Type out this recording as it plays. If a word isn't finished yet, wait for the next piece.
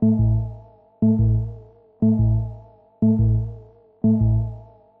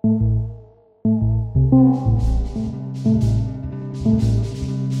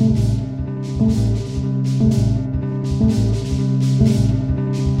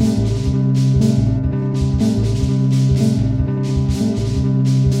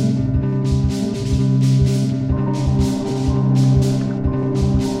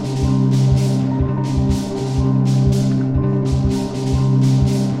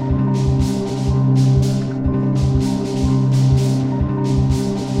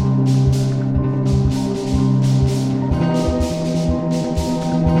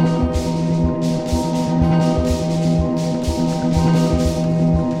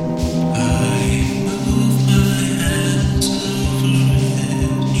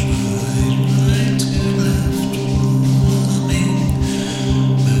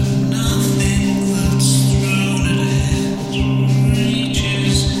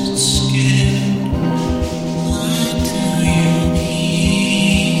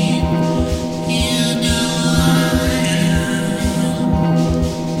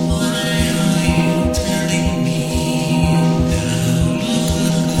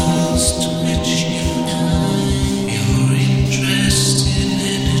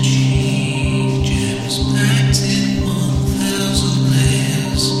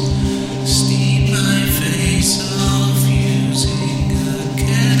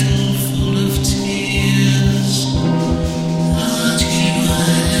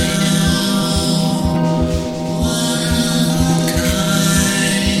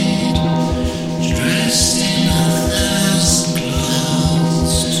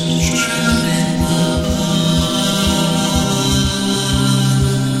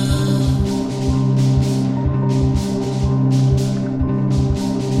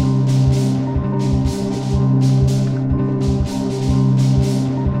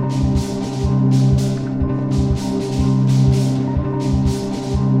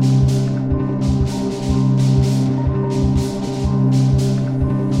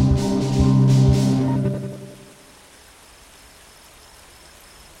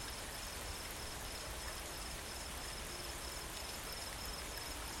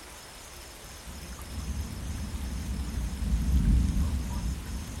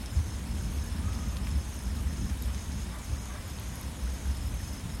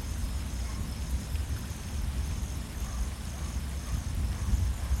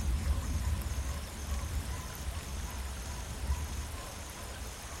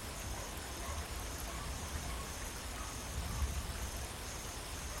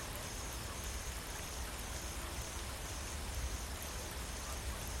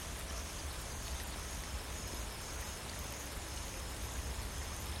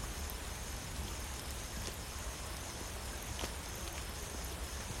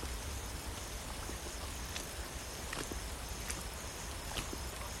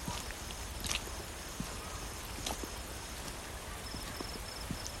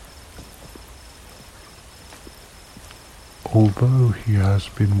Although he has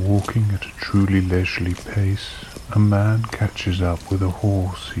been walking at a truly leisurely pace, a man catches up with a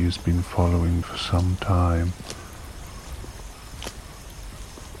horse he has been following for some time.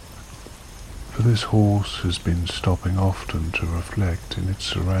 For this horse has been stopping often to reflect in its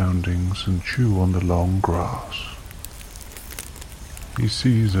surroundings and chew on the long grass. He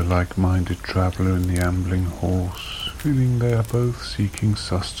sees a like-minded traveller in the ambling horse, feeling they are both seeking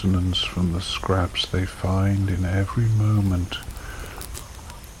sustenance from the scraps they find in every moment,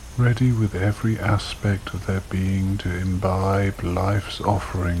 ready with every aspect of their being to imbibe life's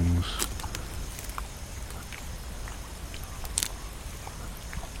offerings.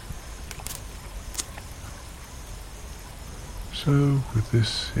 So, with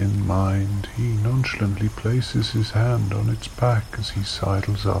this in mind, he nonchalantly places his hand on its back as he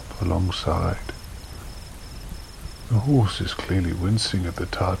sidles up alongside. The horse is clearly wincing at the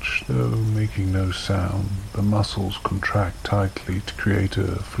touch, though making no sound. The muscles contract tightly to create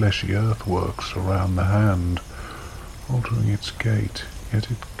a fleshy earthworks around the hand, altering its gait, yet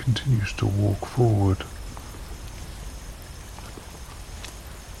it continues to walk forward.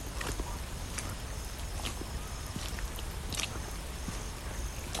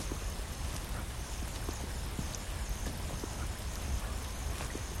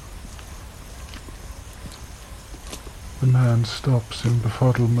 The man stops in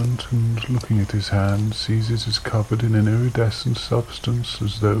befuddlement and, looking at his hand, sees it is covered in an iridescent substance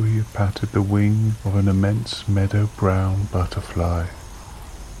as though he had patted the wing of an immense meadow-brown butterfly.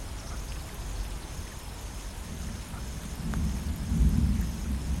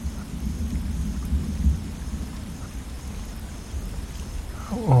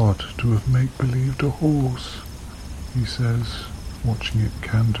 How odd to have make-believed a horse, he says, watching it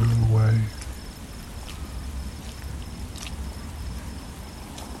canter away.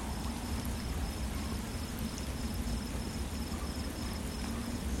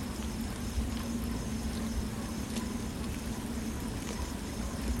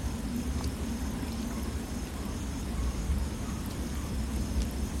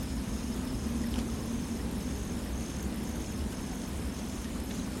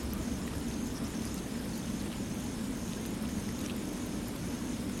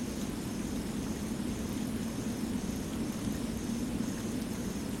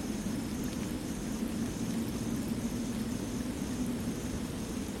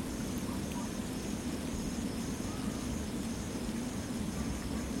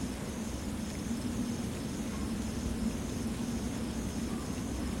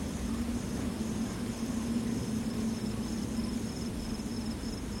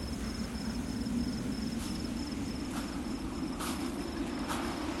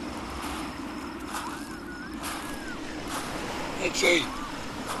 Eggsy!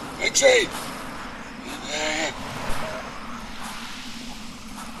 Eggsy! There!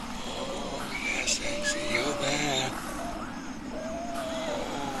 Oh, yes, Eggsy, you're there.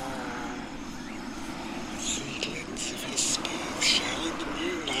 I see glints of your smooth shell in the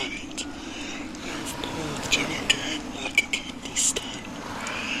moonlight. You've pulled you again like a kidney stone.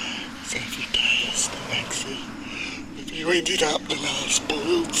 It's every day, isn't it, Eggsy? If you ended up the last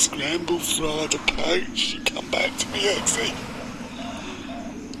boiled, scrambled, fried, or poached, you come back to me, Eggsy.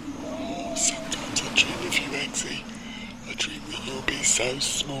 Sometimes I dream of you, Eggsy. I dream that you'll be so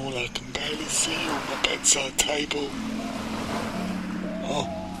small I can barely see you on my bedside table. Oh.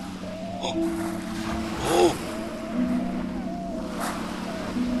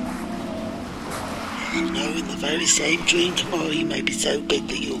 I know in the very same dream tomorrow you may be so big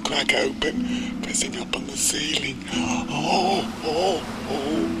that you'll crack open, pressing up on the ceiling.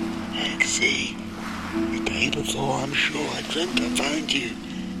 Eggsy. The day before, I'm sure I dreamt I found you.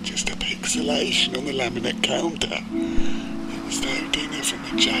 Just a pixelation on the laminate counter. It was no dinner from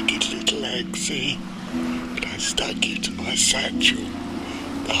a jagged little Eggsy, but I stuck you to my satchel.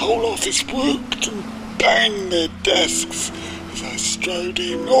 The whole office whooped and banged their desks as I strode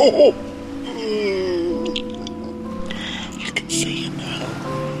in. I can see you now.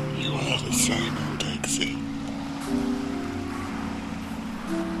 You are the same old Eggsy.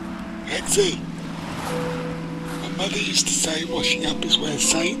 Eggsy! Mother used to say washing up is where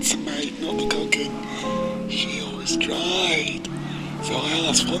saints are made, not the cooking. She always tried, so I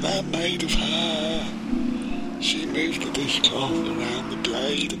asked what that made of her. She moved the dishcloth around the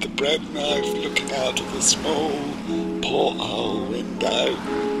blade of the bread knife, looking out of the small porthole window.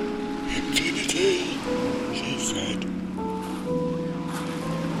 Infinity, she said.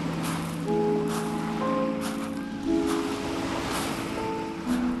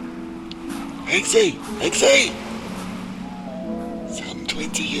 Eggsy! Some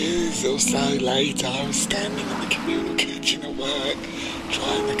 20 years or so later, I was standing in the communal kitchen kitchen at work,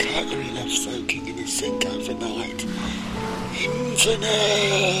 drying the cutlery left soaking in the sink overnight. Infinite!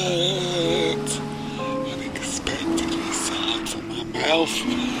 Unexpectedly sighed from my mouth,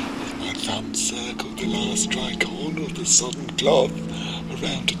 with my thumb circled the last dry corner of the sodden cloth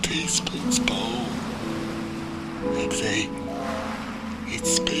around a teaspoon's bowl. Eggsy, it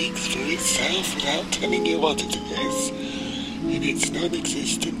speaks for itself without telling you what it is. In its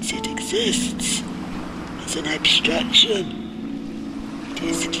non-existence it exists as an abstraction. It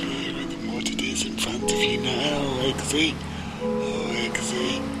is clearer than what it is in front of you now, Eggsy. Oh,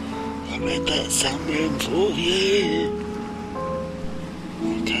 Eggsy, I read that somewhere in 4U. I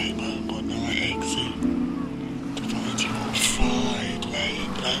came home one night, Eggsy, to find you all fried,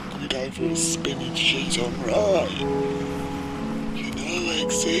 laying languid over a spinach sheet on rye. You know,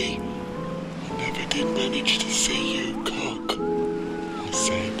 Eggsy, I never did manage to see you cook, I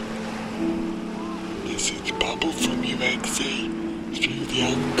said. A message bubbled from you, Eggsy, through the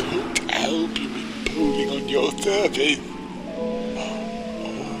uncooked albumin pooling on your surface.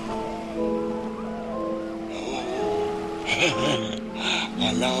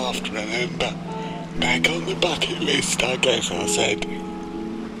 I laughed, remember? Back on the bucket list, I guess, I said.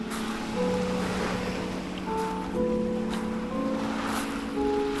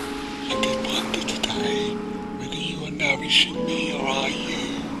 I did wonder today whether you are nourishing me or are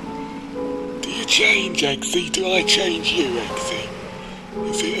you? Do you change, Eggsy? Do I change you, Eggsy?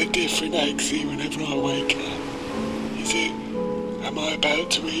 Is it a different Eggsy whenever I wake up? Is it, am I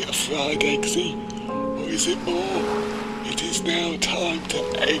about to eat a fried Eggsy? Or is it more, it is now time to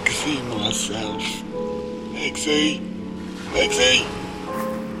Eggsy myself? Eggsy? Eggsy?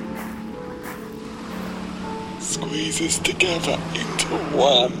 Squeeze us together into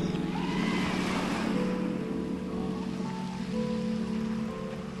one.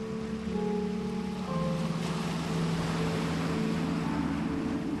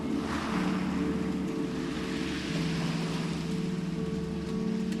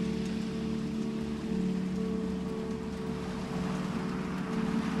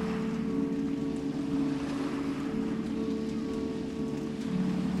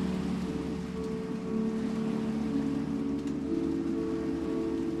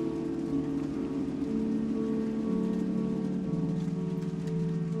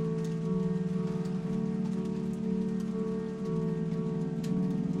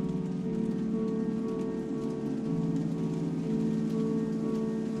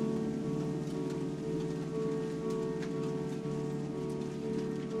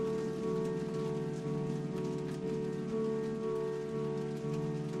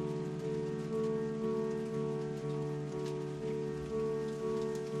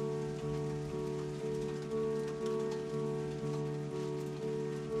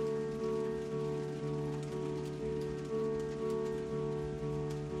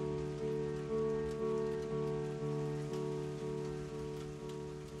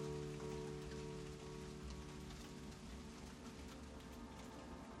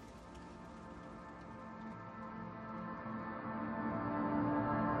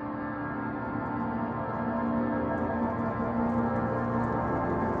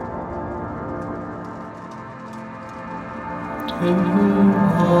 Tender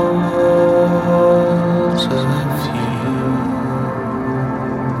heart.